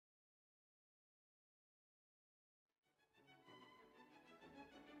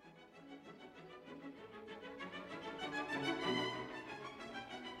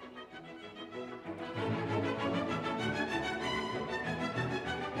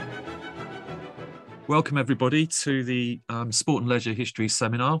Welcome everybody to the Sport and Leisure History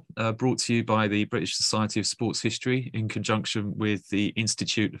Seminar brought to you by the British Society of Sports History in conjunction with the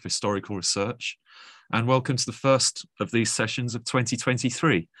Institute of Historical Research. And welcome to the first of these sessions of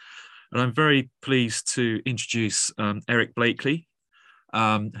 2023. And I'm very pleased to introduce Eric Blakely,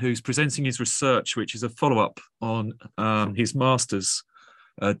 who's presenting his research, which is a follow-up on his master's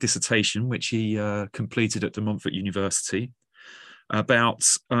dissertation, which he completed at De Montfort University, about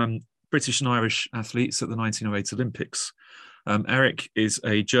British and Irish athletes at the 1908 Olympics. Eric is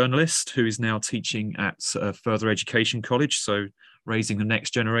a journalist who is now teaching at Further Education College, so raising the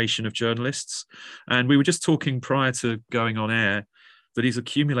next generation of journalists. And we were just talking prior to going on air that he's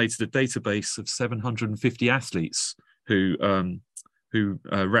accumulated a database of 750 athletes who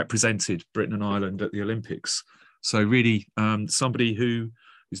represented Britain and Ireland at the Olympics. So really somebody who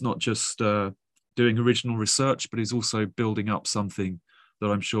is not just doing original research, but is also building up something that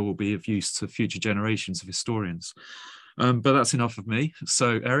I'm sure will be of use to future generations of historians. But that's enough of me.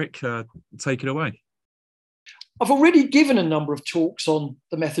 So Eric, take it away. I've already given a number of talks on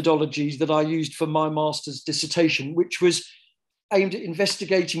the methodologies that I used for my master's dissertation, which was aimed at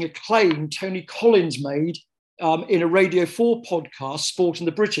investigating a claim Tony Collins made in a Radio 4 podcast, Sport and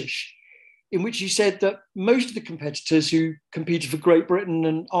the British, in which he said that most of the competitors who competed for Great Britain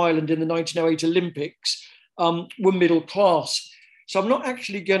and Ireland in the 1908 Olympics were middle class. So I'm not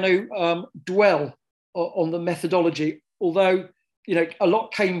actually going to dwell on the methodology, although a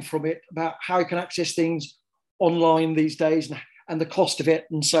lot came from it about how you can access things online these days and the cost of it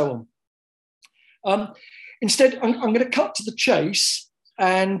and so on. Instead, I'm going to cut to the chase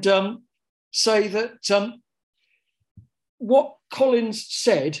and say that what Collins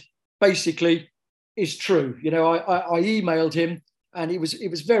said basically is true. I emailed him and it was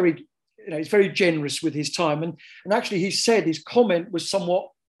very. He's very generous with his time, and actually he said his comment was somewhat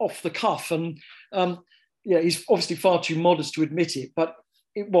off the cuff, and he's obviously far too modest to admit it, but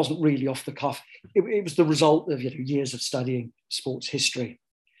it wasn't really off the cuff. It was the result of years of studying sports history.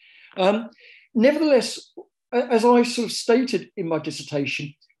 Nevertheless, as I sort of stated in my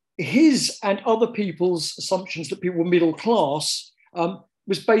dissertation, his and other people's assumptions that people were middle class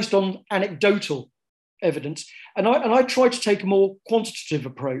was based on anecdotal evidence, and I tried to take a more quantitative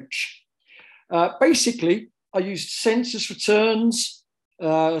approach. Basically, I used census returns,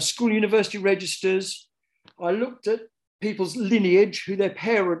 school university registers. I looked at people's lineage, who their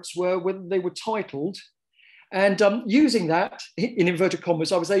parents were, whether they were titled. And using that, in inverted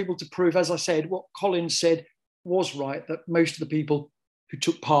commas, I was able to prove, as I said, what Collins said was right, that most of the people who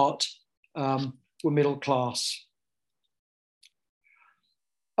took part were middle class.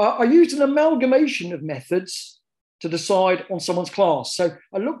 I used an amalgamation of methods to decide on someone's class. So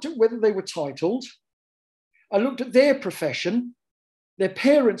I looked at whether they were titled. I looked at their profession, their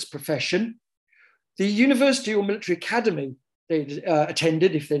parents' profession, the university or military academy they'd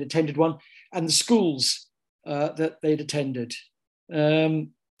attended, if they'd attended one, and the schools that they'd attended. I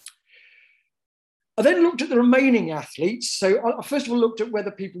then looked at the remaining athletes. So I first of all looked at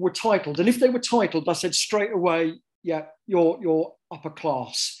whether people were titled. And if they were titled, I said straight away, yeah, you're upper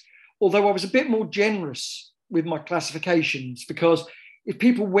class. Although I was a bit more generous with my classifications, because if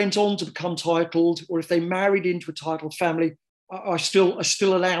people went on to become titled, or if they married into a titled family, I still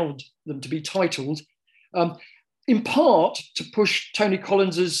allowed them to be titled, in part to push Tony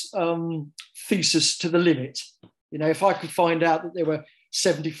Collins's thesis to the limit. If I could find out that there were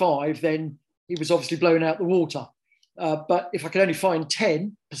 75, then he was obviously blown out the water. But if I could only find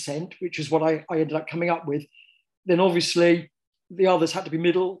 10%, which is what I ended up coming up with, then obviously the others had to be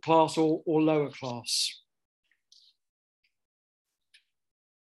middle class or lower class.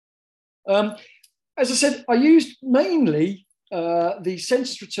 As I said, I used mainly the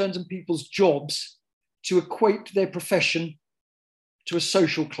census returns and people's jobs to equate their profession to a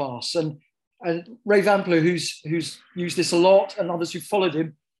social class. And Ray Vampler, who's used this a lot, and others who followed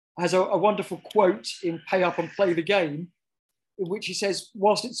him, has a wonderful quote in Pay Up and Play the Game, in which he says,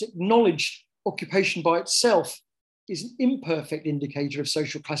 whilst it's acknowledged occupation by itself is an imperfect indicator of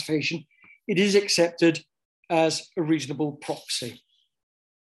social classification, it is accepted as a reasonable proxy.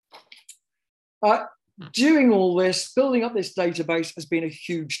 Doing all this, building up this database has been a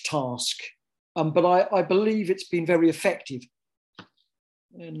huge task, but I believe it's been very effective.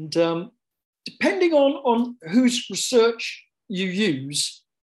 And depending on whose research you use,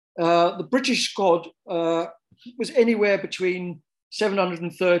 the British squad was anywhere between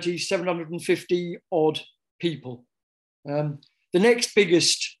 730, 750 odd people. The next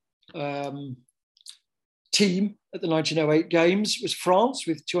biggest team at the 1908 Games was France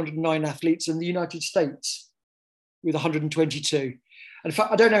with 209 athletes, and the United States with 122. And in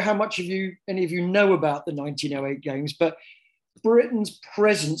fact, I don't know how much of you, any of you know about the 1908 Games, but Britain's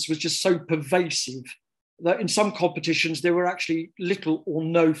presence was just so pervasive that in some competitions there were actually little or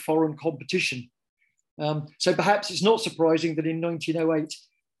no foreign competition. So perhaps it's not surprising that in 1908,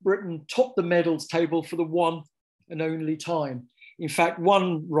 Britain topped the medals table for the one and only time. In fact,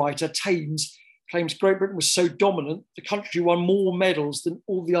 one writer, Thames, claims Great Britain was so dominant, the country won more medals than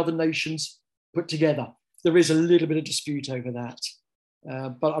all the other nations put together. There is a little bit of dispute over that,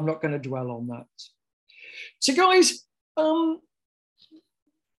 but I'm not going to dwell on that. So guys,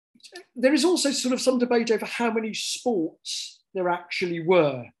 there is also sort of some debate over how many sports there actually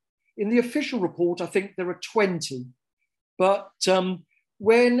were. In the official report, I think there are 20, but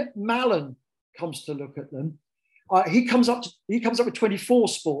when Mallon comes to look at them, he comes up with 24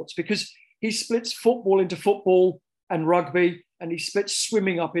 sports, because he splits football into football and rugby, and he splits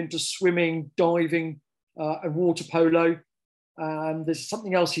swimming up into swimming, diving, and water polo. There's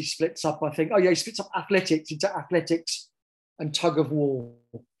something else he splits up, I think. Oh yeah, he splits up athletics into athletics and tug of war.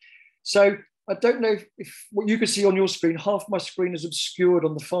 So I don't know if what you can see on your screen, half my screen is obscured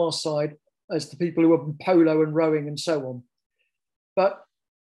on the far side as the people who are in polo and rowing and so on. But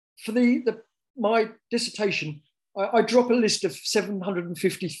for my dissertation, I drop a list of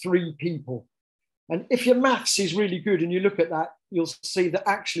 753 people. And if your maths is really good and you look at that, you'll see that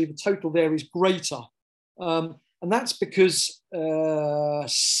actually the total there is greater. And that's because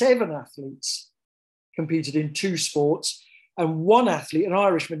 7 athletes competed in 2 sports, and 1 athlete, an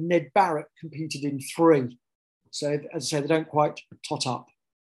Irishman, Ned Barrett, competed in 3. So as I say, they don't quite tot up.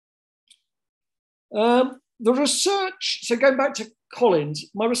 The research, so going back to Collins,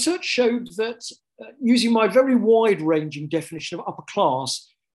 my research showed that using my very wide-ranging definition of upper class,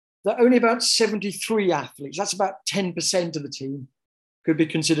 that only about 73 athletes, that's about 10% of the team, could be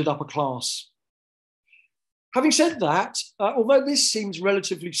considered upper class. Having said that, although this seems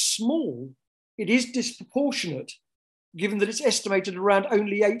relatively small, it is disproportionate, given that it's estimated around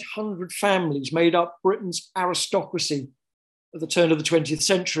only 800 families made up Britain's aristocracy at the turn of the 20th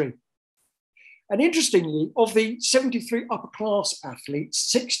century. And interestingly, of the 73 upper class athletes,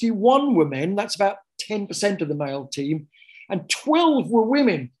 61 were men, that's about 10% of the male team, and 12 were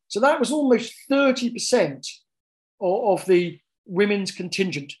women. So that was almost 30% of the women's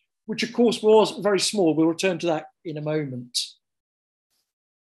contingent, which of course was very small. We'll return to that in a moment.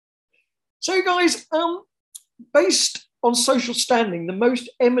 So guys, based on social standing, the most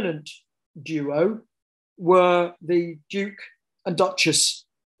eminent duo were the Duke and Duchess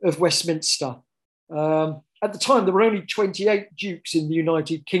of Westminster. At the time, there were only 28 dukes in the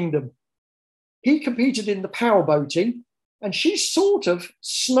United Kingdom. He competed in the powerboating, and she sort of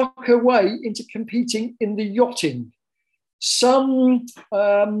snuck her way into competing in the yachting. Some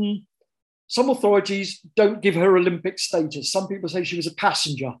authorities don't give her Olympic status. Some people say she was a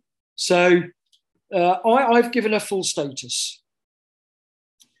passenger. So I've given her full status.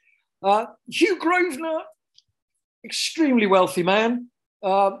 Hugh Grosvenor, extremely wealthy man.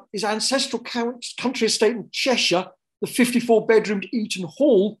 His ancestral country estate in Cheshire, the 54-bedroomed Eaton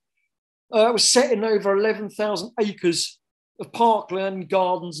Hall, was set in over 11,000 acres of parkland,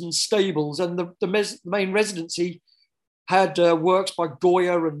 gardens and stables. And the main residency had works by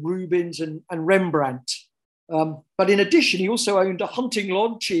Goya and Rubens and Rembrandt. But in addition, he also owned a hunting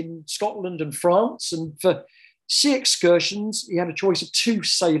lodge in Scotland and France. And for sea excursions, he had a choice of 2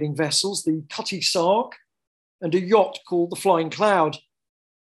 sailing vessels, the Cutty Sark and a yacht called the Flying Cloud.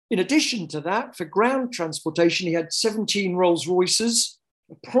 In addition to that, for ground transportation, he had 17 Rolls Royces,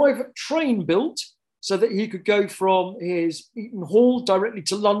 a private train built so that he could go from his Eaton Hall directly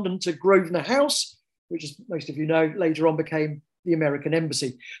to London to Grosvenor House, which, as most of you know, later on became the American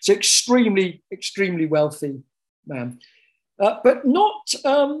Embassy. So extremely, extremely wealthy man. But not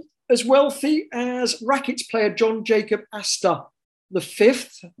as wealthy as rackets player John Jacob Astor V.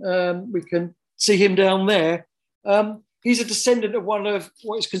 We can see him down there. He's a descendant of one of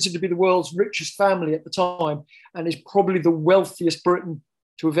what is considered to be the world's richest family at the time, and is probably the wealthiest Briton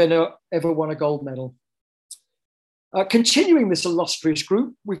to have ever won a gold medal. Continuing this illustrious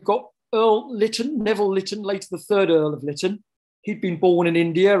group, we've got Earl Lytton, Neville Lytton, later the 3rd Earl of Lytton. He'd been born in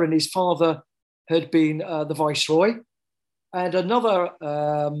India, and his father had been the Viceroy. And another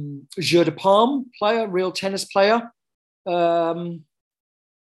Jeu de Paume player, real tennis player, Palmer,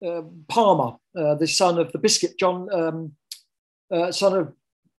 the son of the biscuit, son of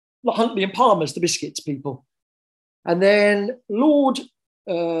Huntley and Palmer's, the biscuits people. And then Lord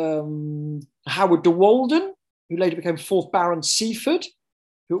Howard de Walden, who later became 4th Baron Seaford,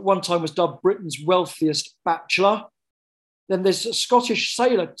 who at one time was dubbed Britain's wealthiest bachelor. Then there's a Scottish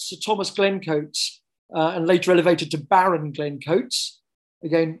sailor, Sir Thomas Glencoates, and later elevated to Baron Glencoates.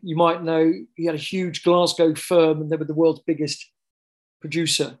 Again, you might know he had a huge Glasgow firm and they were the world's biggest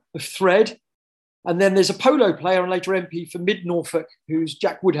producer of thread. And then there's a polo player and later MP for Mid Norfolk, who's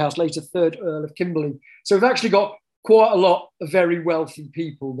Jack Woodhouse, later 3rd Earl of Kimberley. So we've actually got quite a lot of very wealthy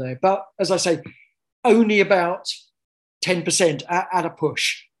people there. But as I say, only about 10% at a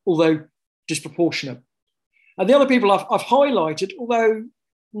push, although disproportionate. And the other people I've highlighted, although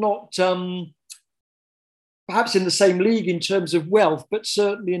not perhaps in the same league in terms of wealth, but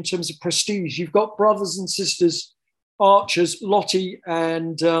certainly in terms of prestige, you've got brothers and sisters, archers, Lottie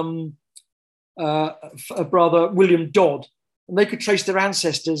and a brother, William Dodd, and they could trace their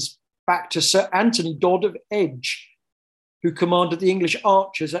ancestors back to Sir Anthony Dodd of Edge, who commanded the English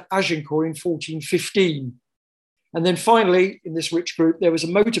archers at Agincourt in 1415. And then finally, in this rich group, there was a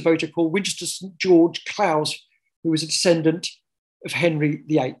motorboater called Winchester St. George Clowes, who was a descendant of Henry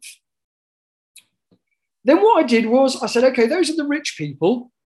VIII. Then what I did was I said, okay, those are the rich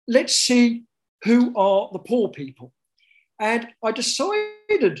people. Let's see who are the poor people. And I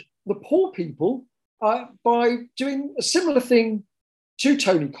decided the poor people by doing a similar thing to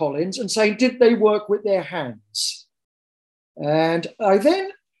Tony Collins and saying, did they work with their hands? And I then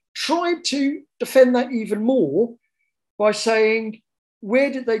tried to defend that even more by saying,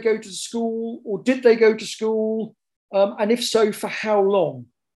 where did they go to school, or did they go to school? And if so, for how long?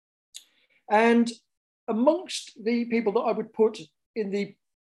 And amongst the people that I would put in the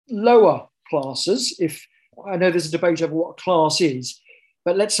lower classes, if I know there's a debate over what a class is,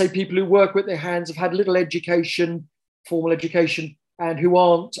 but let's say people who work with their hands, have had little education, formal education, and who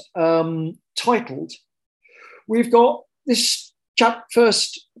aren't titled. We've got this chap,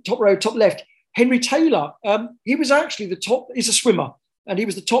 first top row, top left, Henry Taylor. He was actually he's a swimmer, and he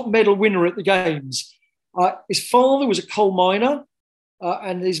was the top medal winner at the Games. His father was a coal miner,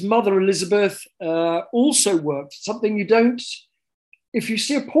 and his mother, Elizabeth, also worked, something you don't, if you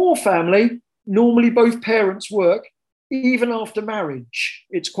see a poor family, normally both parents work, even after marriage.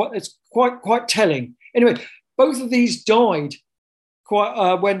 It's quite telling. Anyway, both of these died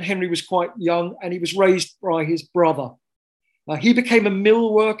when Henry was quite young, and he was raised by his brother. He became a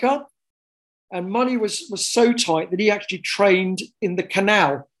mill worker, and money was so tight that he actually trained in the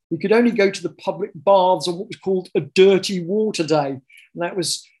canal. He could only go to the public baths on what was called a dirty water day. And that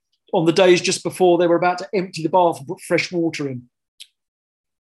was on the days just before they were about to empty the bath and put fresh water in.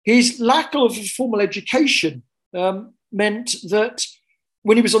 His lack of formal education meant that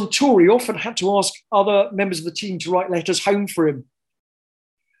when he was on tour, he often had to ask other members of the team to write letters home for him.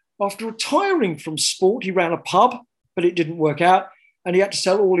 After retiring from sport, he ran a pub, but it didn't work out, and he had to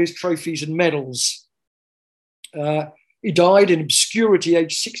sell all his trophies and medals. He died in obscurity,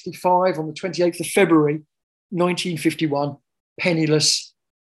 aged 65, on the 28th of February, 1951, penniless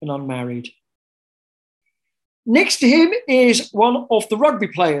and unmarried. Next to him is one of the rugby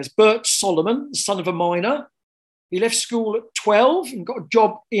players, Bert Solomon, the son of a miner. He left school at 12 and got a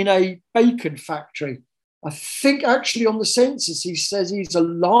job in a bacon factory. I think actually on the census, he says he's a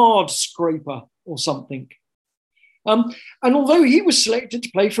lard scraper or something. And although he was selected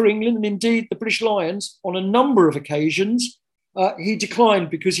to play for England and indeed the British Lions on a number of occasions, he declined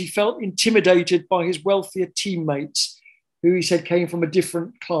because he felt intimidated by his wealthier teammates, who he said came from a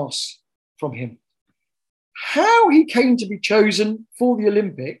different class from him. How he came to be chosen for the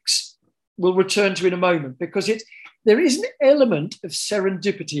Olympics we'll return to in a moment, because there is an element of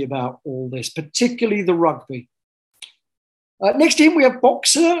serendipity about all this, particularly the rugby. Next to him, we have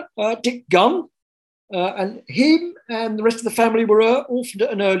boxer Dick Gunn. And him and the rest of the family were orphaned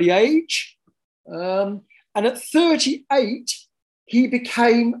at an early age. And at 38, he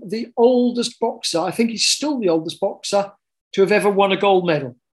became the oldest boxer. I think he's still the oldest boxer to have ever won a gold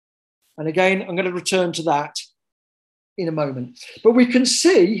medal. And again, I'm going to return to that in a moment. But we can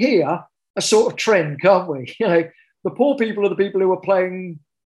see here a sort of trend, can't we? You know, the poor people are the people who are playing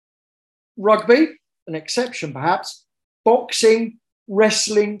rugby, an exception perhaps, boxing,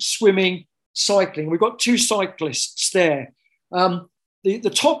 wrestling, swimming, cycling. We've got two cyclists there.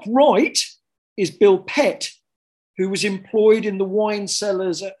 The top right is Bill Pett, who was employed in the wine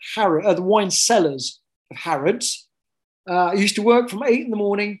cellars at the wine cellars of Harrods. He used to work from 8 in the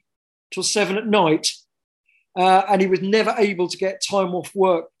morning till 7 at night, and he was never able to get time off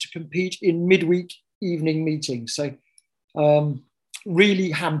work to compete in midweek evening meetings. So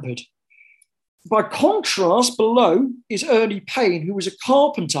really hampered. By contrast, below is Ernie Payne, who was a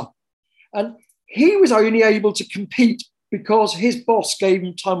carpenter. And he was only able to compete because his boss gave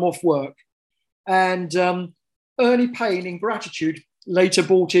him time off work. And Ernie Payne, in gratitude, later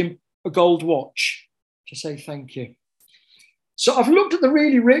bought him a gold watch to say thank you. So I've looked at the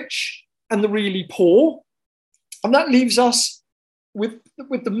really rich and the really poor, and that leaves us with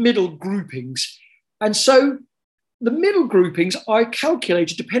the middle groupings. And so the middle groupings, I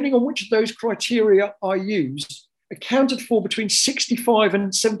calculated, depending on which of those criteria I used, accounted for between 65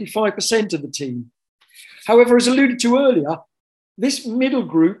 and 75% of the team. However, as alluded to earlier, this middle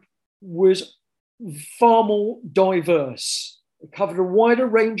group was far more diverse. It covered a wider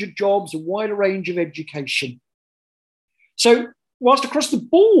range of jobs, a wider range of education. So whilst across the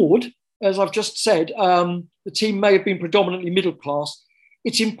board, as I've just said, the team may have been predominantly middle class,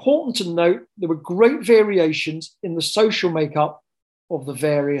 it's important to note there were great variations in the social makeup of the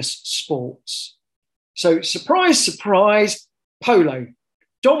various sports. So surprise, surprise, polo,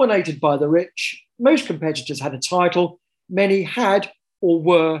 dominated by the rich. Most competitors had a title. Many had or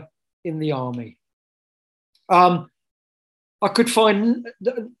were in the army. I could find,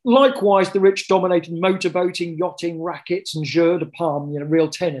 likewise, the rich dominated motorboating, yachting, rackets, and jeu de paume, real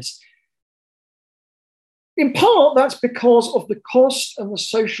tennis. In part, that's because of the cost and the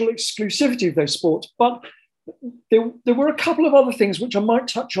social exclusivity of those sports. But there were a couple of other things which I might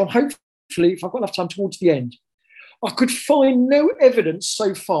touch on, hopefully, if I've got enough time towards the end. I could find no evidence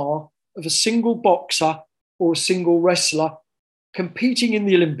so far of a single boxer or a single wrestler competing in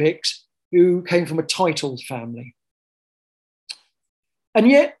the Olympics who came from a titled family. And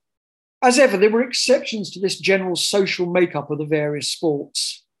yet, as ever, there were exceptions to this general social makeup of the various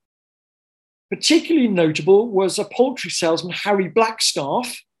sports. Particularly notable was a poultry salesman, Harry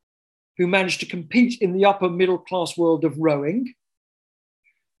Blackstaff, who managed to compete in the upper middle class world of rowing.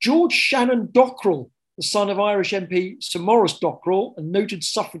 George Shannon Dockrell, the son of Irish MP Sir Maurice Dockrell and noted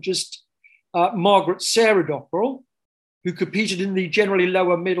suffragist Margaret Sarah Dockrell, who competed in the generally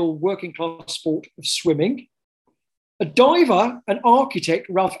lower middle working class sport of swimming. A diver and architect,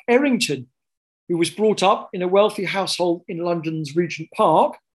 Ralph Errington, who was brought up in a wealthy household in London's Regent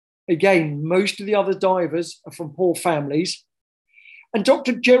Park. Again, most of the other divers are from poor families. And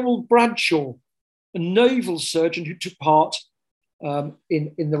Dr. Gerald Bradshaw, a naval surgeon who took part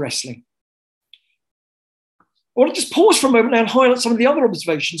in the wrestling. I want to just pause for a moment now and highlight some of the other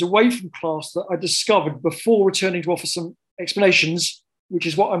observations away from class that I discovered before returning to offer some explanations, which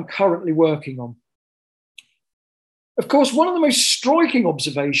is what I'm currently working on. Of course, one of the most striking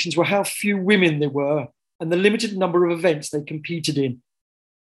observations were how few women there were and the limited number of events they competed in.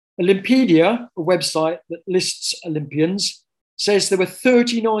 Olympedia, a website that lists Olympians, says there were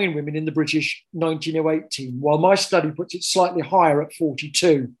 39 women in the British 1908 team, while my study puts it slightly higher at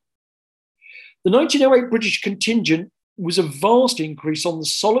 42. The 1908 British contingent was a vast increase on the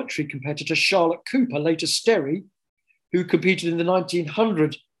solitary competitor Charlotte Cooper, later Sterry, who competed in the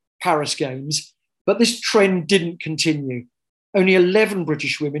 1900 Paris Games, but this trend didn't continue. Only 11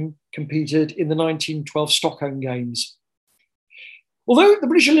 British women competed in the 1912 Stockholm Games. Although the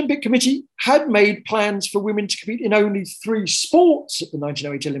British Olympic Committee had made plans for women to compete in only 3 sports at the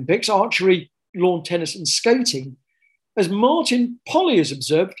 1908 Olympics, archery, lawn tennis and skating, as Martin Polly has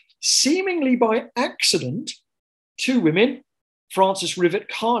observed, seemingly by accident, 2 women, Frances Rivet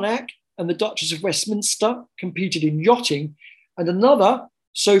Carnac and the Duchess of Westminster, competed in yachting, and another,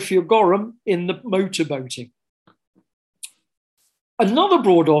 Sophia Gorham, in the motorboating. Another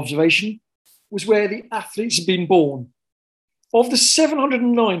broad observation was where the athletes had been born. Of the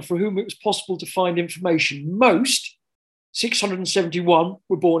 709 for whom it was possible to find information, most, 671,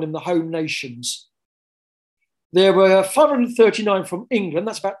 were born in the home nations. There were 539 from England,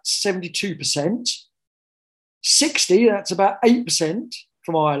 that's about 72%. 60, that's about 8%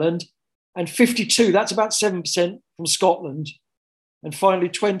 from Ireland. And 52, that's about 7% from Scotland. And finally,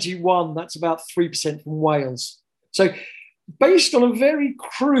 21, that's about 3% from Wales. So based on a very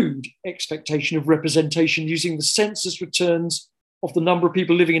crude expectation of representation using the census returns of the number of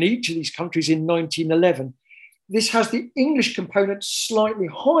people living in each of these countries in 1911, this has the English component slightly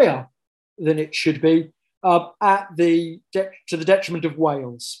higher than it should be, to the detriment of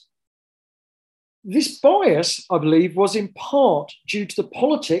Wales. This bias, I believe, was in part due to the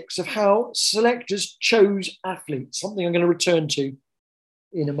politics of how selectors chose athletes, something I'm going to return to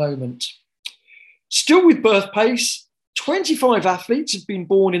in a moment. Still with birth pace, 25 athletes had been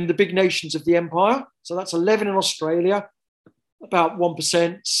born in the big nations of the empire. So that's 11 in Australia, about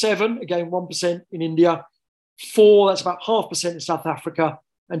 1%, 7, again, 1% in India, 4, that's about 0.5% in South Africa,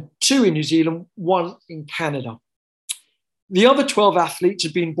 and 2 in New Zealand, 1 in Canada. The other 12 athletes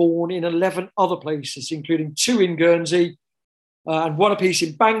had been born in 11 other places, including 2 in Guernsey and 1 apiece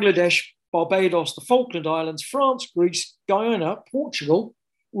in Bangladesh, Barbados, the Falkland Islands, France, Greece, Guyana, Portugal,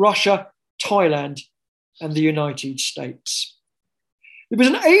 Russia, Thailand, and the United States. There was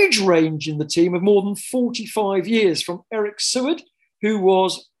an age range in the team of more than 45 years, from Eric Seward, who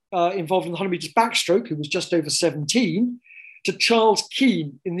was involved in the 100 metres backstroke, who was just over 17, to Charles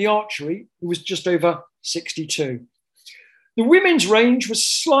Keane in the archery, who was just over 62. The women's range was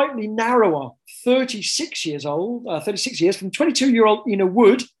slightly narrower, 36 years, from 22-year-old Ina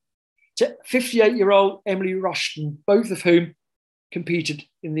Wood to 58-year-old Emily Rushton, both of whom competed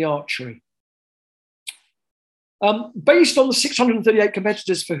in the archery. Based on the 638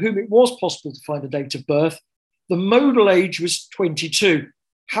 competitors for whom it was possible to find a date of birth, the modal age was 22.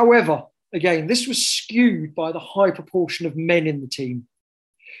 However, again, this was skewed by the high proportion of men in the team.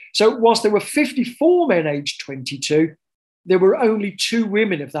 So whilst there were 54 men aged 22, there were only 2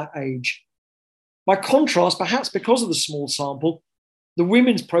 women of that age. By contrast, perhaps because of the small sample, the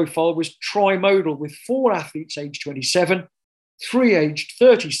women's profile was trimodal, with 4 athletes aged 27, 3 aged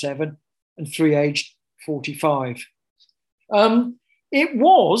 37, and 3 aged 45. It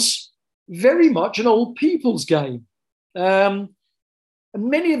was very much an old people's game. And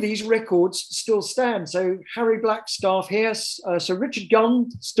many of these records still stand. So Harry Blackstaff here, Sir Richard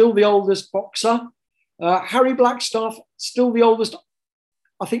Gunn, still the oldest boxer. Harry Blackstaff, still the oldest,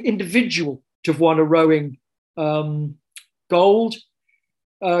 I think, individual to have won a rowing gold.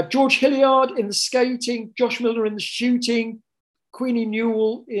 George Hilliard in the skating, Josh Miller in the shooting, Queenie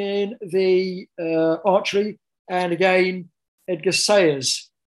Newell in the archery, and again, Edgar Sayers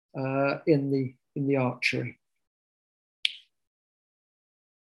in the archery.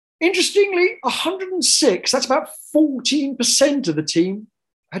 Interestingly, 106, that's about 14% of the team,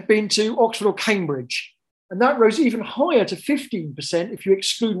 had been to Oxford or Cambridge. And that rose even higher to 15% if you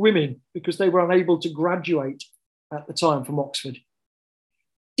exclude women, because they were unable to graduate at the time from Oxford.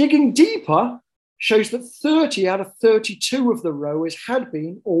 Digging deeper shows that 30 out of 32 of the rowers had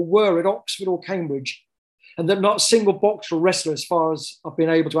been or were at Oxford or Cambridge, and that not a single boxer or wrestler, as far as I've been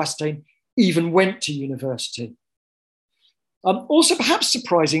able to ascertain, even went to university. Also, perhaps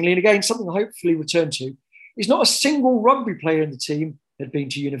surprisingly, and again, something I'll hopefully return to, is not a single rugby player in the team had been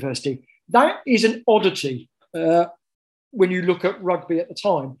to university. That is an oddity when you look at rugby at the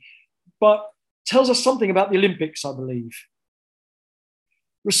time, but tells us something about the Olympics, I believe.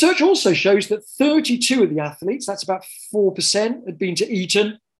 Research also shows that 32 of the athletes, that's about 4%, had been to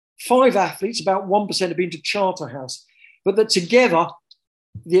Eton. 5 athletes, about 1%, had been to Charterhouse. But that together,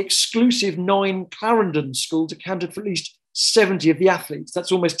 the exclusive 9 Clarendon schools accounted for at least 70 of the athletes.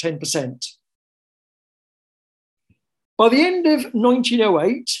 That's almost 10%. By the end of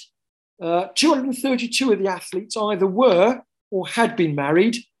 1908, 232 of the athletes either were or had been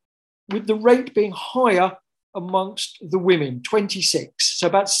married, with the rate being higher amongst the women, 26. So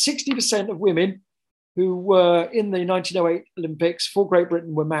about 60% of women who were in the 1908 Olympics for Great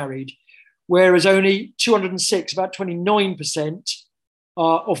Britain were married, whereas only 206, about 29%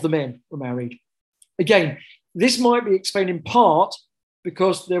 of the men were married. Again, this might be explained in part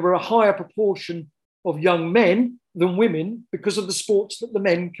because there were a higher proportion of young men than women because of the sports that the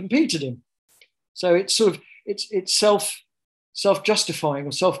men competed in. So it's sort of it's self-justifying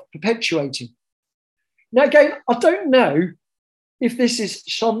or self-perpetuating. Now, again, I don't know if this is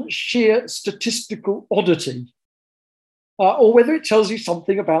some sheer statistical oddity or whether it tells you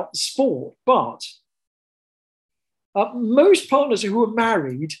something about the sport, but most partners who were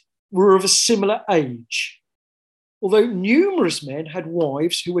married were of a similar age, although numerous men had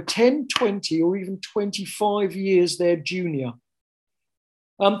wives who were 10, 20, or even 25 years their junior.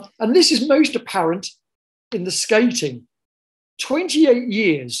 And this is most apparent in the skating. 28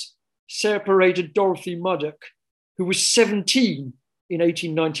 years separated Dorothy Muddock, who was 17 in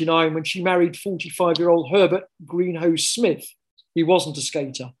 1899 when she married 45-year-old Herbert Greenhoe Smith. He wasn't a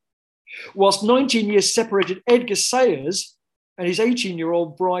skater. Whilst 19 years separated Edgar Sayers and his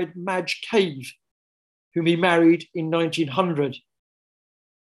 18-year-old bride Madge Cave, whom he married in 1900.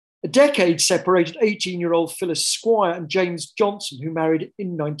 A decade separated 18-year-old Phyllis Squire and James Johnson, who married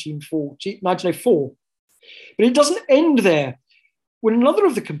in 1904. But it doesn't end there. When another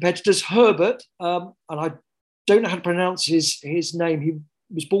of the competitors, Herbert, and I don't know how to pronounce his name, he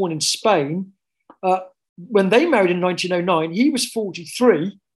was born in Spain. When they married in 1909, he was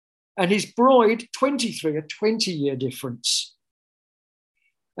 43 and his bride 23, a 20-year difference.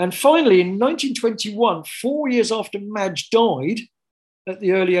 And finally, in 1921, 4 years after Madge died, at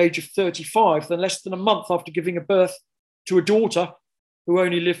the early age of 35, then less than a month after giving a birth to a daughter who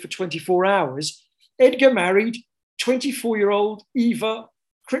only lived for 24 hours, Edgar married 24-year-old Eva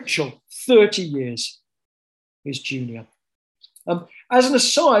Critchell, 30 years his junior. As an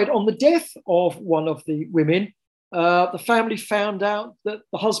aside, on the death of one of the women, the family found out that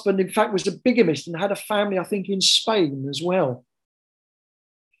the husband, in fact, was a bigamist and had a family, I think, in Spain as well.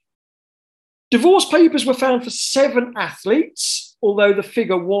 Divorce papers were found for 7 athletes, although the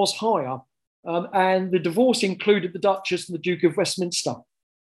figure was higher. and the divorce included the Duchess and the Duke of Westminster.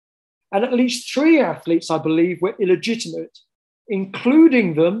 And at least 3 athletes, I believe, were illegitimate,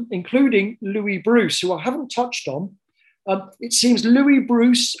 including Louis Bruce, who I haven't touched on. It seems Louis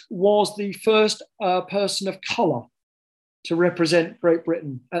Bruce was the first person of colour to represent Great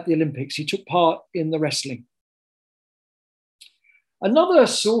Britain at the Olympics. He took part in the wrestling. Another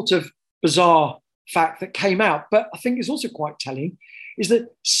sort of bizarre fact that came out, but I think is also quite telling, is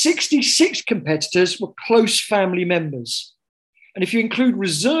that 66 competitors were close family members. And if you include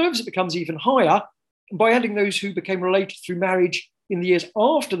reserves, it becomes even higher. And by adding those who became related through marriage in the years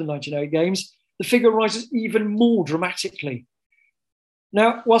after the 1908 Games, the figure rises even more dramatically.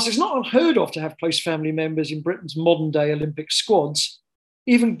 Now, whilst it's not unheard of to have close family members in Britain's modern day Olympic squads,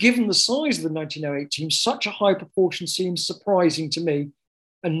 even given the size of the 1908 team, such a high proportion seems surprising to me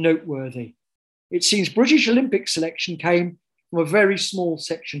and noteworthy. It seems British Olympic selection came from a very small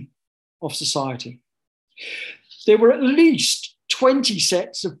section of society. There were at least 20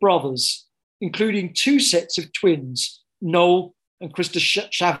 sets of brothers, including 2 sets of twins, Noel and Krista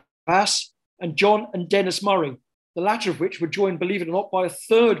Chavas, and John and Dennis Murray, the latter of which were joined, believe it or not, by a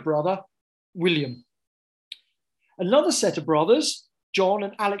 3rd brother, William. Another set of brothers, John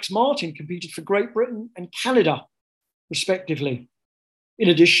and Alex Martin, competed for Great Britain and Canada, respectively. In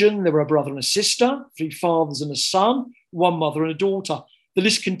addition, there were a brother and a sister, 3 fathers and a son, 1 mother and a daughter. The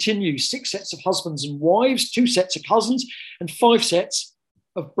list continues: 6 sets of husbands and wives, 2 sets of cousins, and 5 sets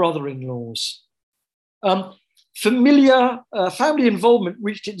of brother-in-laws. Family involvement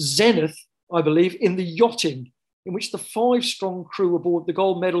reached its zenith, I believe, in the yachting, in which the 5-strong crew aboard the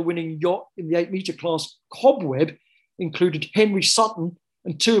gold medal-winning yacht in the 8-metre class Cobweb included Henry Sutton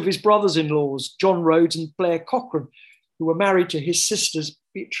and 2 of his brothers-in-laws, John Rhodes and Blair Cochrane, who were married to his sisters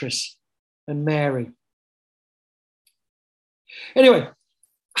Beatrice and Mary. Anyway,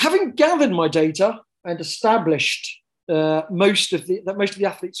 having gathered my data and established most of the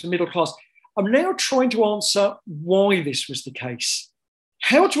athletes were middle class, I'm now trying to answer why this was the case,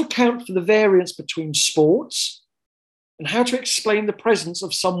 how to account for the variance between sports, and how to explain the presence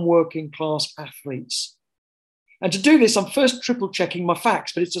of some working class athletes. And to do this, I'm first triple checking my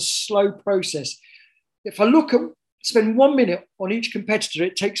facts, but it's a slow process. If I spend 1 minute on each competitor,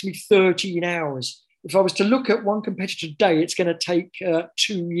 it takes me 13 hours. If I was to look at one competitor a day, it's going to take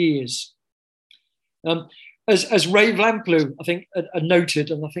 2 years. As Ray Lamplugh, I think,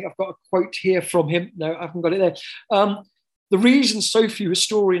 noted, and I think I've got a quote here from him. No, I haven't got it there. The reason so few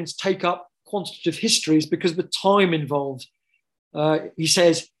historians take up quantitative history is because of the time involved. He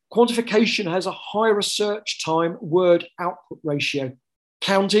says, quantification has a high research time word output ratio.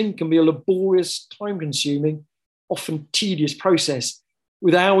 Counting can be a laborious, time-consuming, often tedious process,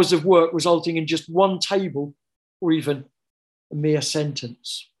 with hours of work resulting in just one table or even a mere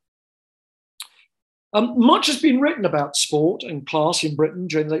sentence. Much has been written about sport and class in Britain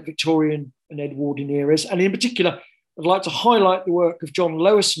during the late Victorian and Edwardian eras, and in particular, I'd like to highlight the work of John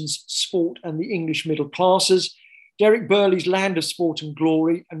Lowison's Sport and the English Middle Classes, Derek Burley's Land of Sport and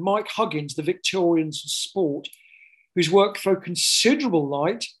Glory, and Mike Huggins, The Victorians of Sport, whose work throw considerable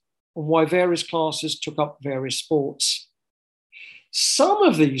light on why various classes took up various sports. Some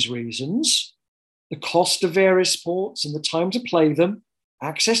of these reasons, the cost of various sports and the time to play them,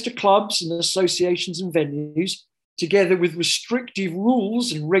 access to clubs and associations and venues, together with restrictive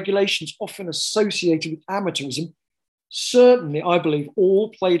rules and regulations often associated with amateurism, certainly, I believe, all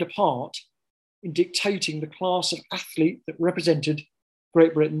played a part in dictating the class of athlete that represented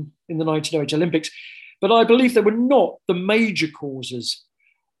Great Britain in the 1908 Olympics. But I believe they were not the major causes.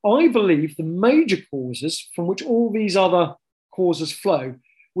 I believe the major causes from which all these other causes flow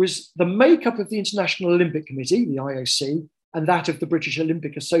was the makeup of the International Olympic Committee, the IOC, and that of the British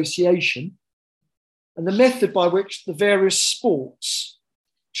Olympic Association, and the method by which the various sports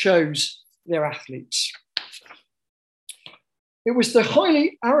chose their athletes. It was the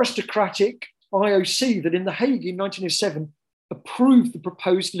highly aristocratic IOC that in The Hague in 1907 approved the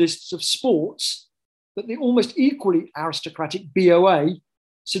proposed lists of sports that the almost equally aristocratic BOA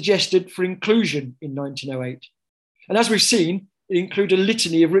suggested for inclusion in 1908. And as we've seen, it included a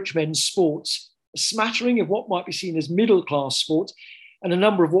litany of rich men's sports, a smattering of what might be seen as middle-class sports, and a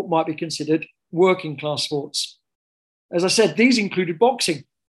number of what might be considered working-class sports. As I said, these included boxing,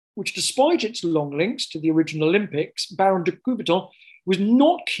 which despite its long links to the original Olympics, Baron de Coubertin was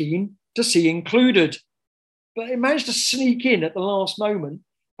not keen to see included, but it managed to sneak in at the last moment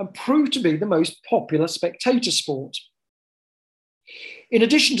and proved to be the most popular spectator sport. In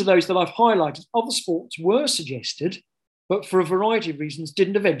addition to those that I've highlighted, other sports were suggested, but for a variety of reasons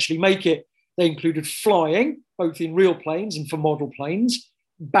didn't eventually make it. They included flying, both in real planes and for model planes,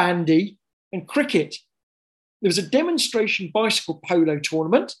 bandy, and cricket. There was a demonstration bicycle polo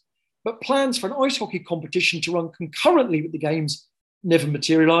tournament, but plans for an ice hockey competition to run concurrently with the games never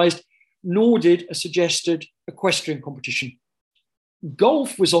materialised, nor did a suggested equestrian competition.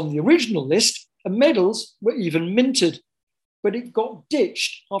 Golf was on the original list, and medals were even minted, but it got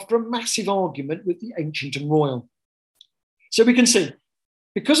ditched after a massive argument with the Ancient and Royal. So we can see,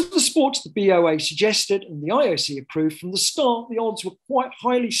 because of the sports the BOA suggested and the IOC approved, from the start, the odds were quite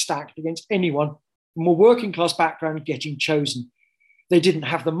highly stacked against anyone from a working class background getting chosen. They didn't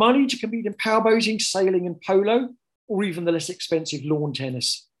have the money to compete in powerboating, sailing and polo, or even the less expensive lawn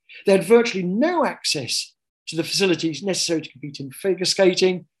tennis. They had virtually no access to the facilities necessary to compete in figure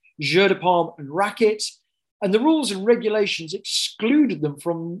skating, jeu de paume and rackets, and the rules and regulations excluded them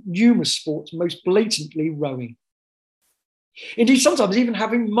from numerous sports, most blatantly rowing. Indeed, sometimes even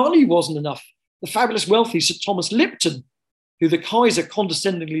having money wasn't enough. The fabulous wealthy Sir Thomas Lipton, who the Kaiser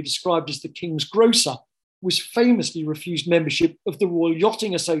condescendingly described as the King's grocer, was famously refused membership of the Royal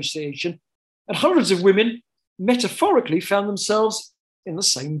Yachting Association, and hundreds of women metaphorically found themselves in the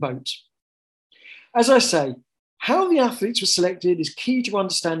same boat. As I say, how the athletes were selected is key to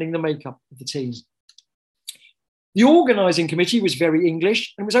understanding the makeup of the team. The organising committee was very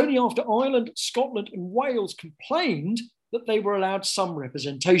English, and it was only after Ireland, Scotland and Wales complained that they were allowed some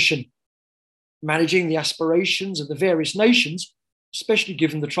representation. Managing the aspirations of the various nations, especially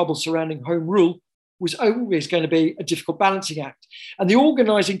given the trouble surrounding home rule, was always going to be a difficult balancing act. And the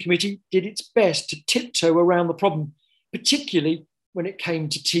organising committee did its best to tiptoe around the problem, particularly when it came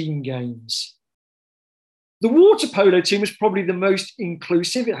to team games. The water polo team was probably the most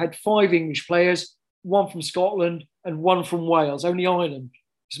inclusive. It had 5 English players, 1 from Scotland and 1 from Wales. Only Ireland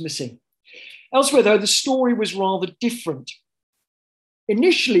was missing. Elsewhere, though, the story was rather different.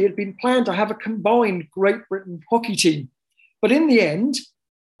 Initially, it had been planned to have a combined Great Britain hockey team, but in the end,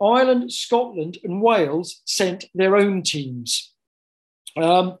 Ireland, Scotland and Wales sent their own teams.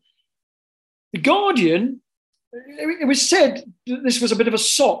 The Guardian, it was said that this was a bit of a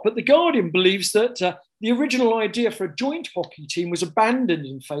sop, but the Guardian believes that the original idea for a joint hockey team was abandoned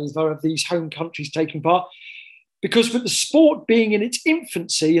in favour of these home countries taking part, because with the sport being in its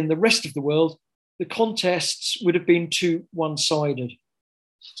infancy in the rest of the world, the contests would have been too one-sided.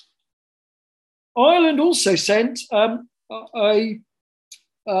 Ireland also sent a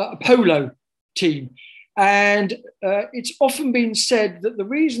polo team. And it's often been said that the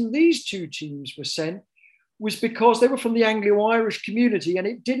reason these 2 teams were sent was because they were from the Anglo-Irish community and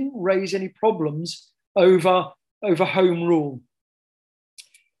it didn't raise any problems over home rule.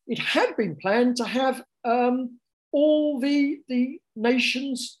 It had been planned to have all the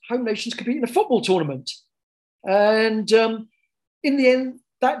home nations compete in a football tournament. And in the end,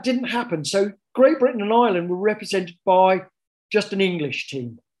 that didn't happen. So Great Britain and Ireland were represented by just an English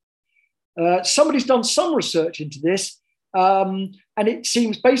team. Somebody's done some research into this, and it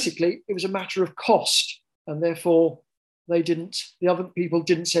seems basically it was a matter of cost, and therefore the other people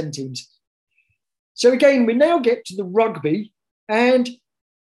didn't send teams. So again, we now get to the rugby, and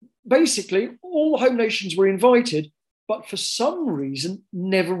basically all the home nations were invited, but for some reason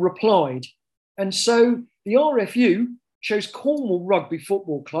never replied. And so the RFU chose Cornwall Rugby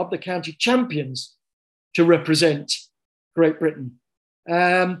Football Club, the county champions, to represent Great Britain.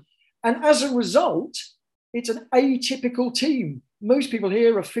 And as a result, it's an atypical team. Most people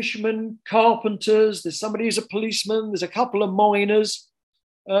here are fishermen, carpenters, there's somebody who's a policeman, there's a couple of miners.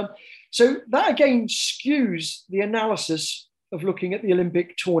 So that again skews the analysis of looking at the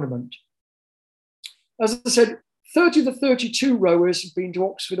Olympic tournament. As I said, 30 to 32 rowers have been to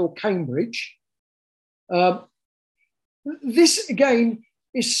Oxford or Cambridge. This again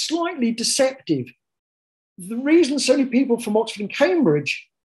is slightly deceptive. The reason so many people from Oxford and Cambridge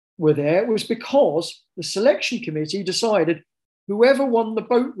were there was because the selection committee decided whoever won the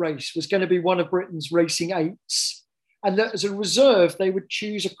boat race was going to be one of Britain's racing eights, and that as a reserve, they would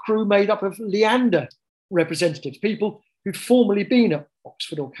choose a crew made up of Leander representatives, people who'd formerly been at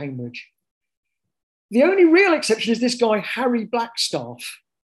Oxford or Cambridge. The only real exception is this guy, Harry Blackstaff.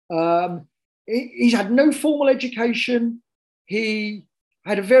 He's had no formal education. He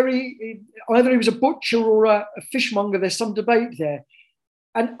had either he was a butcher or a fishmonger. There's some debate there.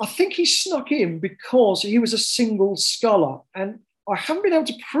 And I think he snuck in because he was a single sculler. And I haven't been able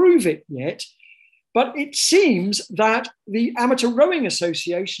to prove it yet, but it seems that the Amateur Rowing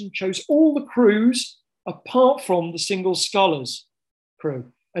Association chose all the crews apart from the single scullers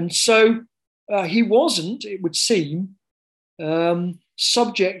crew. And so he wasn't, it would seem,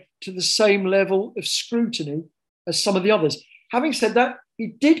 subject to the same level of scrutiny as some of the others. Having said that, he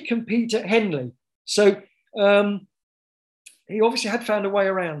did compete at Henley. So he obviously had found a way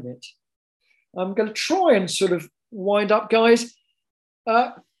around it. I'm going to try and sort of wind up, guys.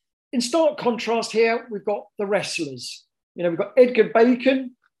 In stark contrast here, we've got the wrestlers. We've got Edgar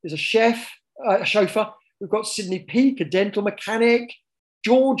Bacon, who's a chef, a chauffeur. We've got Sidney Peake, a dental mechanic.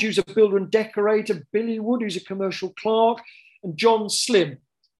 George, who's a builder and decorator. Billy Wood, who's a commercial clerk. And John Slim,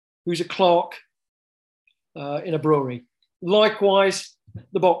 who's a clerk in a brewery. Likewise,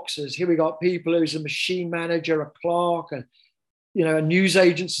 the boxers. Here we got people who's a machine manager, a clerk, a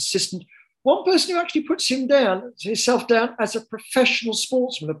newsagent's assistant. One person who actually puts himself down as a professional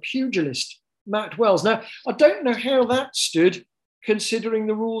sportsman, a pugilist, Matt Wells. Now, I don't know how that stood considering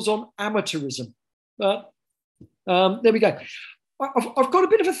the rules on amateurism, but there we go. I've got a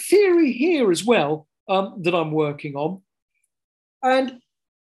bit of a theory here as well that I'm working on. And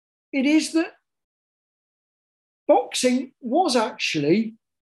it is that boxing was actually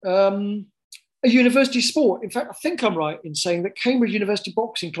a university sport. In fact, I think I'm right in saying that Cambridge University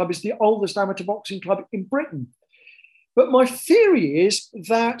Boxing Club is the oldest amateur boxing club in Britain. But my theory is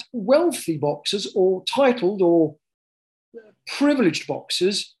that wealthy boxers or titled or privileged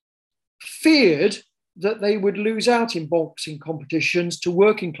boxers feared that they would lose out in boxing competitions to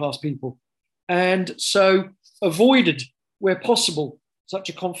working class people, and so avoided, where possible, such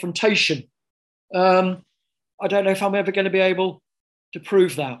a confrontation. I don't know if I'm ever going to be able to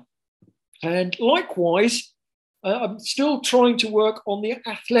prove that. And likewise, I'm still trying to work on the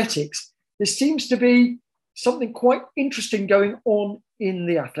athletics. There seems to be something quite interesting going on in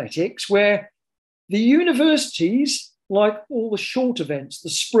the athletics, where the universities, like all the short events, the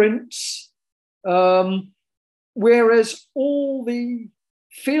sprints, whereas all the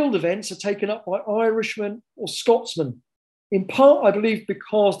field events are taken up by Irishmen or Scotsmen, in part, I believe,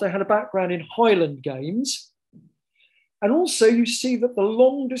 because they had a background in Highland Games. And also you see that the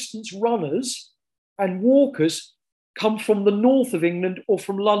long distance runners and walkers come from the north of England or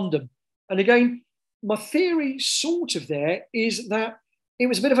from London. And again, my theory sort of there is that it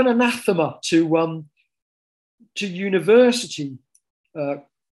was a bit of an anathema to university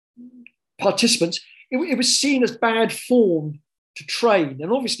participants. It was seen as bad form to train.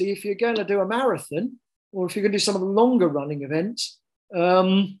 And obviously, if you're going to do a marathon, or if you're going to do some of the longer running events,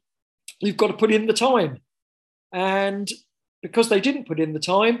 you've got to put in the time. And because they didn't put in the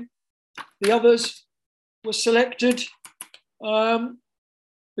time, the others were selected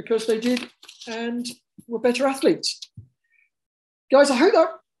because they did and were better athletes. Guys, I hope that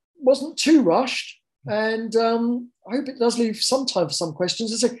wasn't too rushed, and I hope it does leave some time for some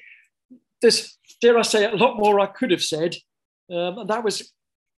questions. There's, dare I say, a lot more I could have said, and that was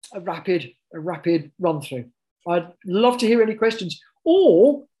a rapid run through. I'd love to hear any questions,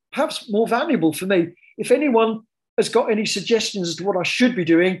 or perhaps more valuable for me, if anyone has got any suggestions as to what I should be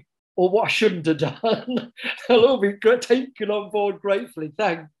doing or what I shouldn't have done, they'll all be taken on board gratefully.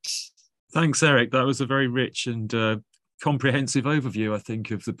 Thanks. Thanks, Eric. That was a very rich and comprehensive overview, I think,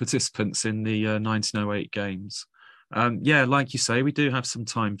 of the participants in the 1908 Games. Like you say, we do have some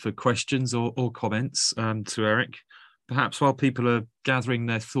time for questions or comments to Eric. Perhaps while people are gathering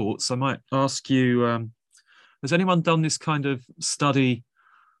their thoughts, I might ask you, has anyone done this kind of study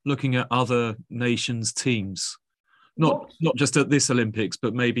looking at other nations' teams? Not just at this Olympics,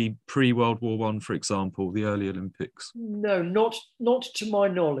 but maybe pre-World War I, for example, the early Olympics? No, not to my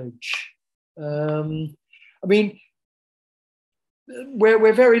knowledge. I mean,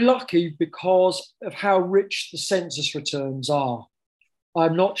 we're very lucky because of how rich the census returns are.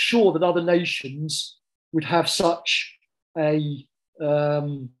 I'm not sure that other nations would have such a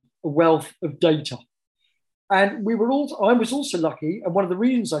wealth of data. And I was also lucky, and one of the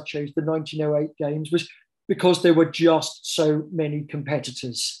reasons I chose the 1908 Games was because there were just so many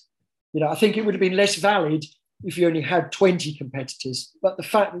competitors. I think it would have been less valid if you only had 20 competitors, but the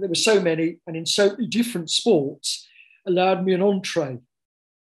fact that there were so many and in so different sports allowed me an entree.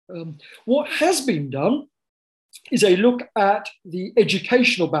 What has been done is a look at the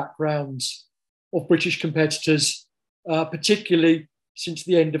educational backgrounds of British competitors, particularly since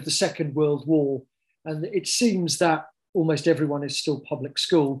the end of the Second World War. And it seems that almost everyone is still public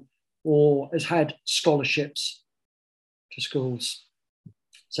school or has had scholarships to schools.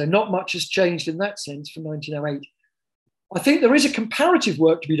 So not much has changed in that sense from 1908. I think there is a comparative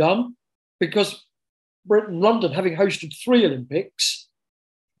work to be done because Britain and London, having hosted 3 Olympics,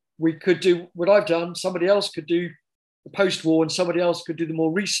 we could do what I've done. Somebody else could do the post-war and somebody else could do the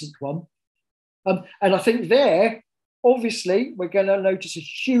more recent one. And I think there, obviously, we're going to notice a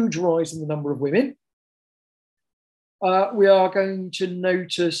huge rise in the number of women. We are going to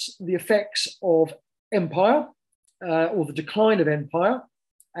notice the effects of empire or the decline of empire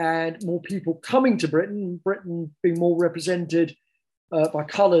and more people coming to Britain, Britain being more represented by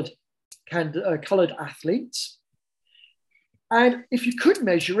coloured coloured athletes. And if you could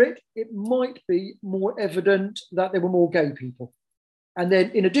measure it, it might be more evident that there were more gay people. And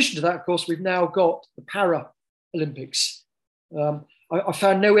then in addition to that, of course, we've now got the Paralympics. I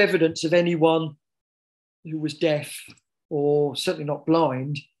found no evidence of anyone who was deaf or certainly not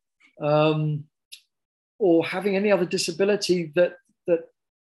blind or having any other disability that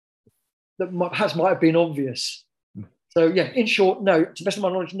might have been obvious. So yeah, in short, no, to the best of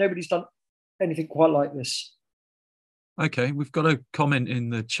my knowledge, nobody's done anything quite like this. Okay, we've got a comment in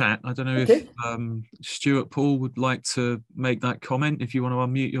the chat. I don't know if Stuart Paul would like to make that comment. If you want to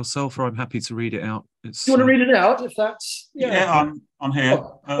unmute yourself, or I'm happy to read it out. Do you want to read it out? If that's I'm here.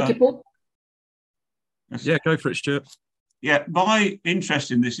 Okay, Paul. Yeah, go for it, Stuart. Yeah, my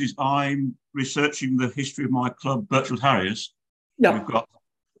interest in this is I'm researching the history of my club, Birchfield Harriers. Yeah, we've got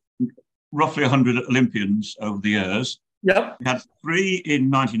roughly 100 Olympians over the years. Yeah, we had 3 in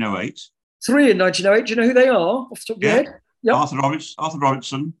 1908. 3 in 1908. Do you know who they are off the top of your head? Yep. Arthur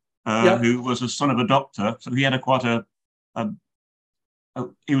Robertson, who was the son of a doctor, so he had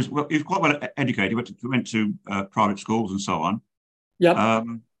he was quite well educated. He went to private schools and so on. Yeah.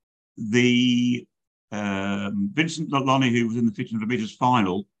 The Vincent Lonnie, who was in the 1500 metres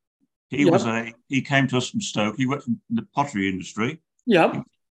final, he came to us from Stoke. He worked in the pottery industry. Yeah.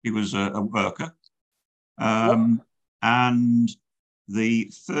 He was a worker. And the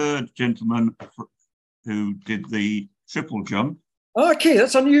third gentleman who did the triple jump. Okay,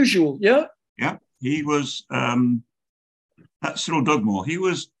 that's unusual. Yeah. Yeah, he was. That's Cyril Dugmore. He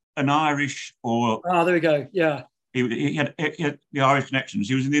was an Irish or. Ah, there we go. Yeah. He had the Irish connections.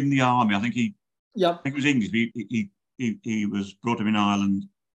 He was in the army. I think he was English. He was brought up in Ireland,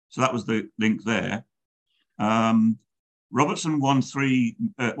 so that was the link there. Robertson won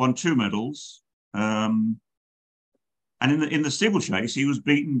 2 medals. And in the steeplechase, he was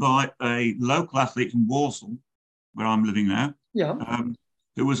beaten by a local athlete from Walsall, where I'm living now,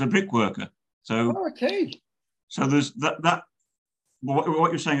 who was a brickworker. So, So there's that. What you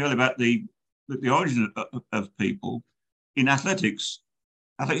were saying earlier about the origin of people in athletics.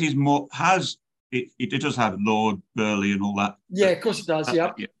 Athletics it does have Lord Burleigh and all that. Yeah, of course it does.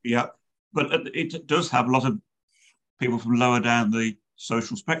 Yeah. But it does have a lot of people from lower down the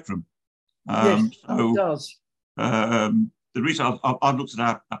social spectrum. Yes, it does. The reason I've looked at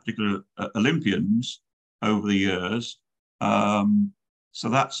our particular Olympians over the years, so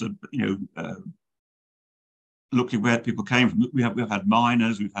that's looking where people came from. We've had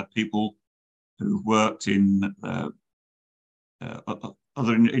miners, we've had people who worked in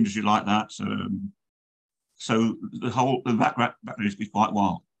other industry like that. So the background is quite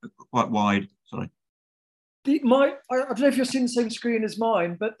wide. Sorry. I don't know if you're seeing the same screen as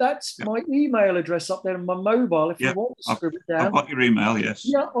mine, but that's my email address up there on my mobile. If you want to scribble it down, I've got your email. Yes.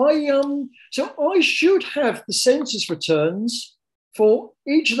 Yeah, so I should have the census returns for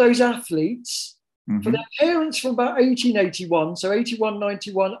each of those athletes for their parents from about 1881, so 81,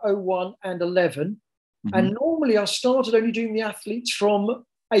 91, 01, and 11. And normally I started only doing the athletes from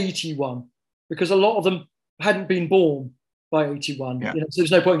 81 because a lot of them hadn't been born by 81. So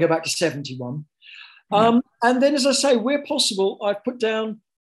there's no point in going back to 71. And then, as I say, where possible, I've put down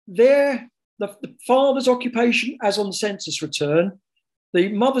the father's occupation as on the census return, the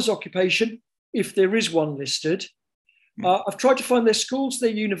mother's occupation, if there is one listed. I've tried to find their schools, their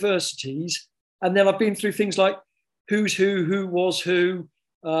universities, and then I've been through things like who's who was who,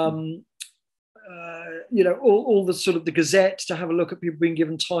 all the sort of the Gazette to have a look at people being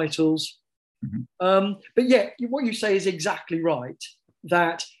given titles. But yeah, what you say is exactly right,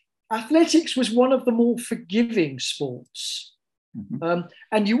 that athletics was one of the more forgiving sports.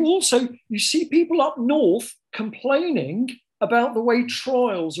 And you see people up north complaining about the way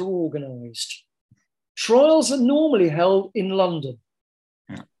trials are organised. Trials are normally held in London.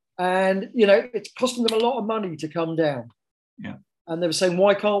 And, it's costing them a lot of money to come down. And they were saying,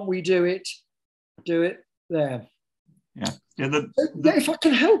 why can't we do it there? If I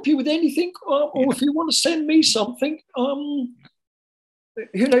can help you with anything, or if you want to send me something, who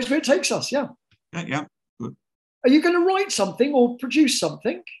knows where it takes us? Yeah. Good. Are you going to write something or produce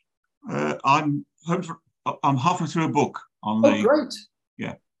something? I'm halfway through a book on great.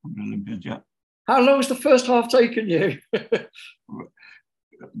 On the Olympians. Yeah. How long has the first half taken you?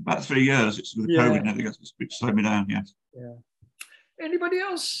 About 3 years. It's with COVID and everything. It's slowed me down. Yeah. Anybody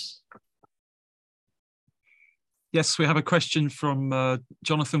else? Yes, we have a question from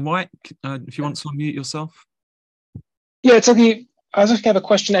Jonathan White. If you want to unmute yourself. Yeah, it's okay. I was going to have a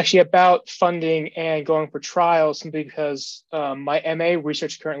question actually about funding and going for trials, simply because my MA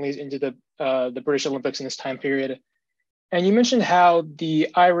research currently is into the British Olympics in this time period. And you mentioned how the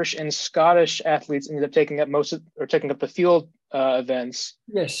Irish and Scottish athletes ended up taking up the field events.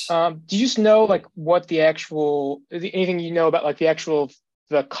 Yes. Do you just know like what anything you know about like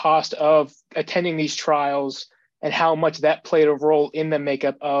the cost of attending these trials and how much that played a role in the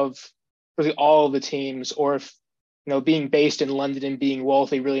makeup of really all of the teams, or if being based in London and being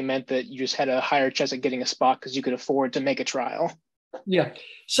wealthy really meant that you just had a higher chance at getting a spot because you could afford to make a trial? Yeah.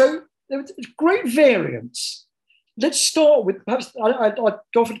 So there was great variance. Let's start with, perhaps I'd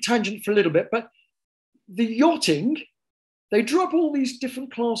go off on a tangent for a little bit, but the yachting, they drew up all these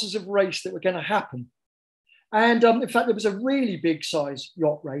different classes of race that were going to happen. And in fact, there was a really big size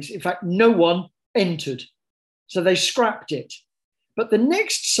yacht race. In fact, no one entered. So they scrapped it. But the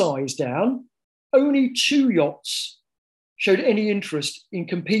next size down, only 2 yachts showed any interest in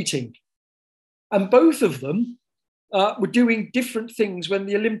competing. And both of them were doing different things when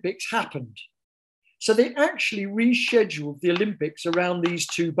the Olympics happened. So they actually rescheduled the Olympics around these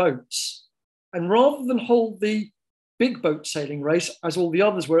 2 boats. And rather than hold the big boat sailing race, as all the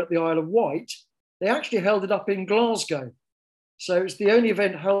others were at the Isle of Wight, they actually held it up in Glasgow. So it's the only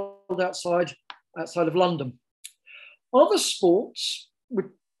event held outside of London. Other sports,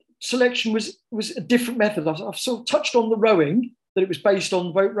 selection was a different method. I've sort of touched on the rowing, that it was based on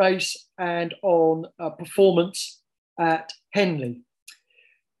the boat race and on performance at Henley.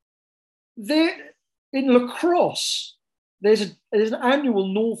 There, in lacrosse, there's an annual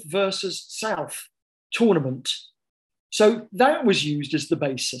North versus South tournament. So that was used as the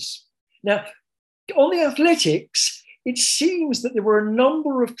basis. Now, on the athletics, it seems that there were a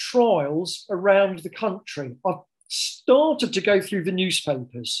number of trials around the country. I've started to go through the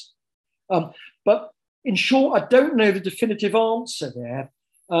newspapers. But in short, I don't know the definitive answer there.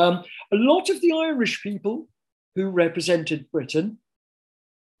 A lot of the Irish people who represented Britain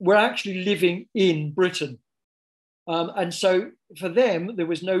were actually living in Britain. And so for them, there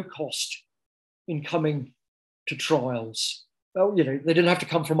was no cost in coming to trials. Well, they didn't have to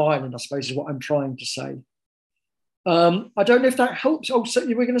come from Ireland, I suppose, is what I'm trying to say. I don't know if that helps. Oh, so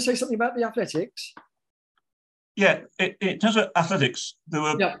you were going to say something about the athletics? Yeah, in terms of athletics, there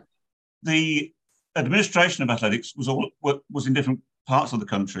were the administration of athletics was in different parts of the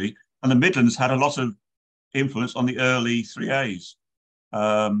country, and the Midlands had a lot of influence on the early 3As.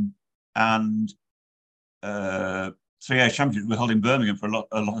 And 3A championships were held in Birmingham for a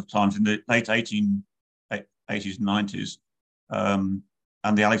lot of times in the late 1880s and 90s.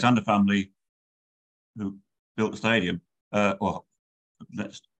 And the Alexander family, who built the stadium, they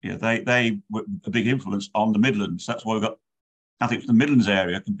were a big influence on the Midlands. That's why we've got athletes from the Midlands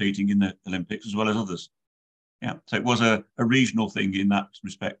area competing in the Olympics as well as others. Yeah, so it was a regional thing in that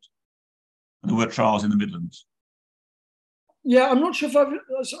respect. And there were trials in the Midlands. Yeah, I'm not sure if I've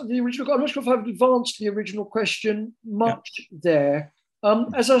advanced the original question much there.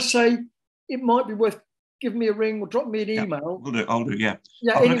 As I say, it might be worth giving me a ring or drop me an email. I'll do. Yeah.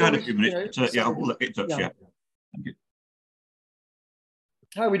 I'm going to go in a few minutes. I'll get in touch. Yeah. Thank you.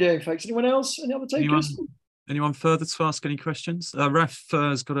 How are we doing, folks? Anyone else? Any other takers? Anyone further to ask any questions? Raf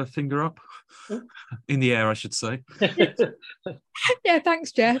has got a finger up in the air, I should say. Yeah,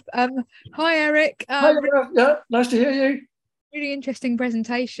 thanks, Jeff. Hi, Eric. Hi, yeah, nice to hear you. Really interesting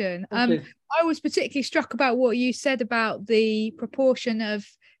presentation. I was particularly struck about what you said about the proportion of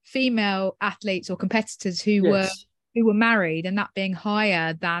female athletes or competitors who were married, and that being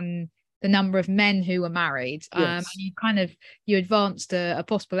higher than the number of men who were married. And you advanced a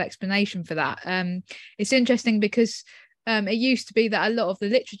possible explanation for that. It's interesting because it used to be that a lot of the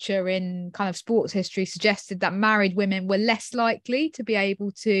literature in kind of sports history suggested that married women were less likely to be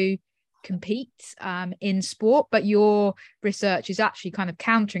able to compete in sport, but your research is actually kind of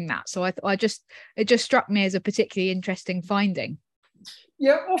countering that. So it just struck me as a particularly interesting finding.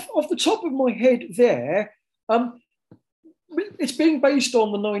 Yeah, off the top of my head there, it's being based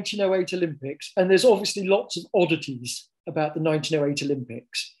on the 1908 Olympics, and there's obviously lots of oddities about the 1908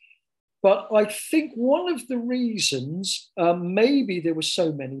 Olympics. But I think one of the reasons maybe there were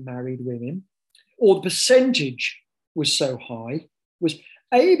so many married women, or the percentage was so high, was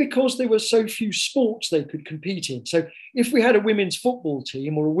because there were so few sports they could compete in. So if we had a women's football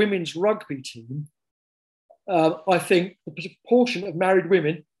team or a women's rugby team, I think the proportion of married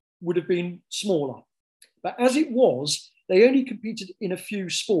women would have been smaller. But as it was, they only competed in a few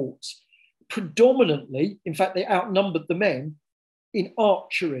sports, predominantly, in fact, they outnumbered the men in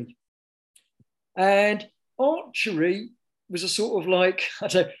archery. And archery was a sort of like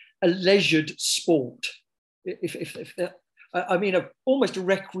a leisured sport, almost a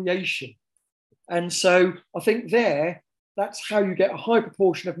recreation. And so I think that's how you get a high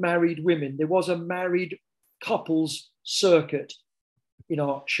proportion of married women. There was a married couples circuit in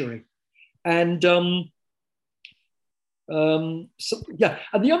archery. And and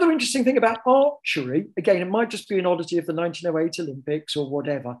the other interesting thing about archery, again, it might just be an oddity of the 1908 Olympics or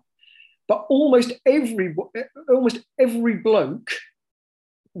whatever, but almost every bloke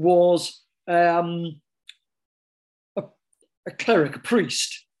was a cleric, a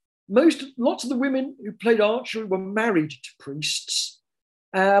priest. Lots of the women who played archery were married to priests.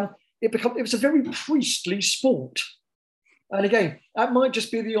 It was a very priestly sport. And again, that might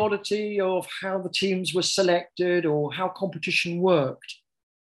just be the oddity of how the teams were selected or how competition worked.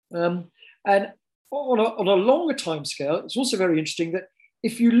 And on a longer time scale, it's also very interesting that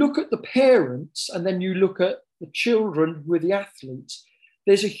if you look at the parents and then you look at the children who are the athletes,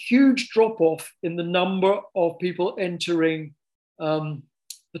 there's a huge drop-off in the number of people entering the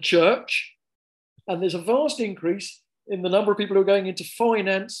church. And there's a vast increase in the number of people who are going into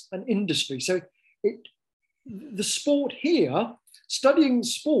finance and industry. So the sport here, studying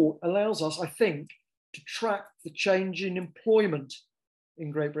sport allows us, I think, to track the change in employment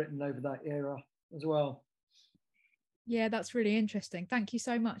in Great Britain over that era as well. Yeah, that's really interesting. Thank you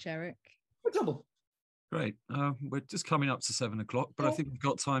so much, Eric. No trouble. Great. We're just coming up to 7 o'clock, but I think we've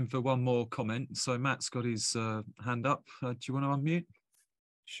got time for one more comment. So Matt's got his hand up. Do you want to unmute?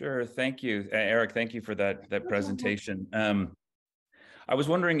 Sure. Thank you, Eric. Thank you for that presentation. I was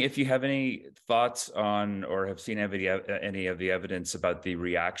wondering if you have any thoughts on or have seen any of the evidence about the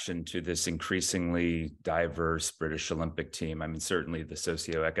reaction to this increasingly diverse British Olympic team. I mean, certainly the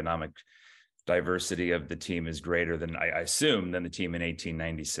socioeconomic diversity of the team is greater than, I assume, than the team in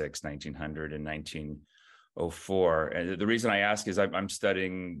 1896, 1900, and 1904. And the reason I ask is I'm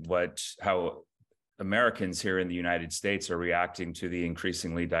studying how Americans here in the United States are reacting to the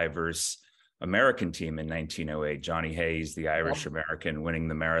increasingly diverse American team in 1908, Johnny Hayes, the Irish American, winning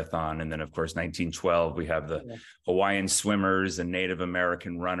the marathon. And then, of course, 1912, we have the Hawaiian swimmers and Native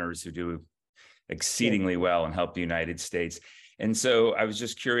American runners who do exceedingly well and help the United States. And so I was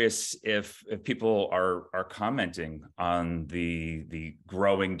just curious if people are commenting on the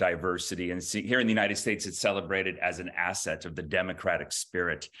growing diversity. And here in the United States, it's celebrated as an asset of the democratic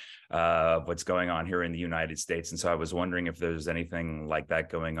spirit of what's going on here in the United States. And so I was wondering if there's anything like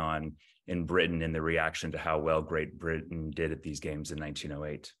that going on in Britain in the reaction to how well Great Britain did at these games in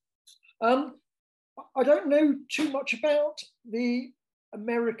 1908. I don't know too much about the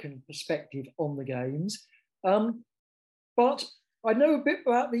American perspective on the games. But I know a bit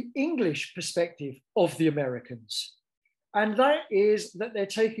about the English perspective of the Americans. And that is that they're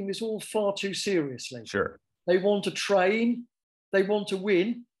taking this all far too seriously. Sure. They want to train, they want to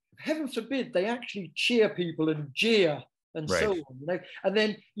win. Heaven forbid they actually cheer people and jeer and so on. And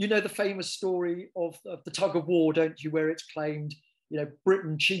then, the famous story of the tug of war, don't you, where it's claimed,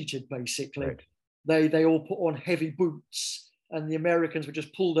 Britain cheated, basically. Right. They all put on heavy boots and the Americans were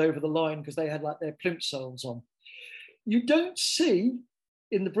just pulled over the line because they had like their plimsolls on. You don't see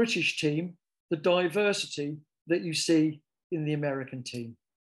in the British team the diversity that you see in the American team.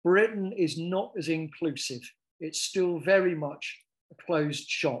 Britain is not as inclusive. It's still very much a closed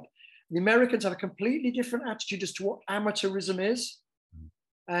shop. The Americans have a completely different attitude as to what amateurism is.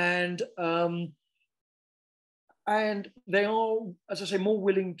 And they are, as I say, more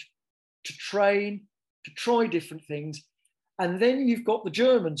willing to train, to try different things. And then you've got the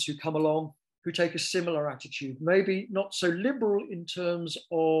Germans who come along who take a similar attitude, maybe not so liberal in terms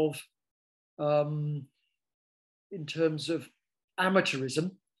of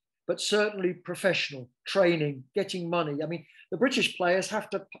amateurism, but certainly professional training, getting money. I mean, the British players have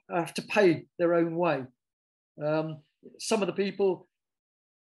to pay their own way. Some of the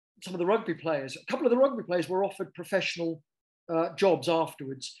rugby players, a couple of the rugby players were offered professional jobs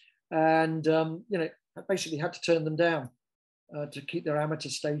afterwards, and basically had to turn them down to keep their amateur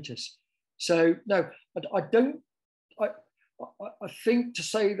status. So no, I think to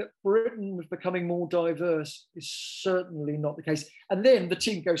say that Britain was becoming more diverse is certainly not the case. And then the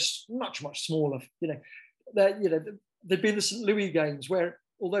team goes much, much smaller. There'd been the St. Louis games where,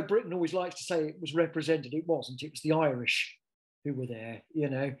 although Britain always likes to say it was represented, it wasn't. It was the Irish who were there,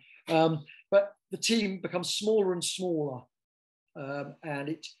 But the team becomes smaller and smaller,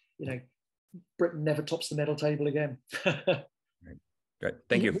 and Britain never tops the medal table again. Great.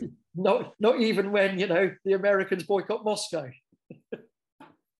 Thank you. Not even when, the Americans boycott Moscow.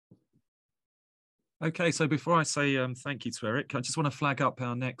 Okay, so before I say thank you to Eric, I just want to flag up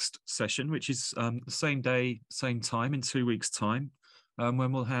our next session, which is the same day, same time, in 2 weeks' time,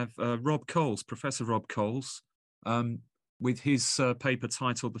 when we'll have Rob Coles, Professor Rob Coles, with his paper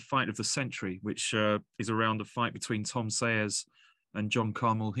titled The Fight of the Century, which is around a fight between Tom Sayers and John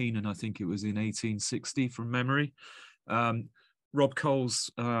Carmel Heenan. I think it was in 1860 from memory. Rob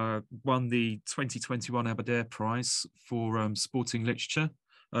Coles won the 2021 Aberdare Prize for Sporting Literature,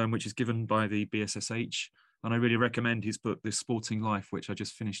 which is given by the BSSH. And I really recommend his book, This Sporting Life, which I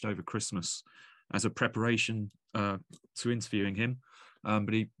just finished over Christmas as a preparation to interviewing him.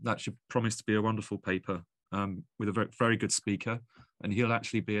 But that should promise to be a wonderful paper with a very, very good speaker, and he'll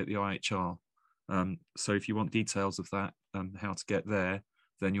actually be at the IHR. So if you want details of that, how to get there,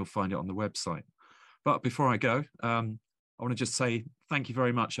 then you'll find it on the website. But before I go, I want to just say thank you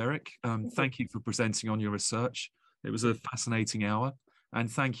very much, Eric. Thank you for presenting on your research. It was a fascinating hour. And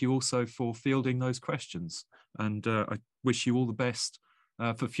thank you also for fielding those questions. And I wish you all the best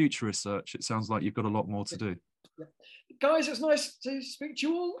for future research. It sounds like you've got a lot more to do. Yeah. Guys, it's nice to speak to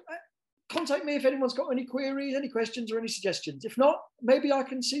you all. Contact me if anyone's got any queries, any questions or any suggestions. If not, maybe I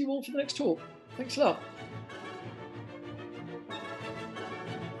can see you all for the next talk. Thanks a lot.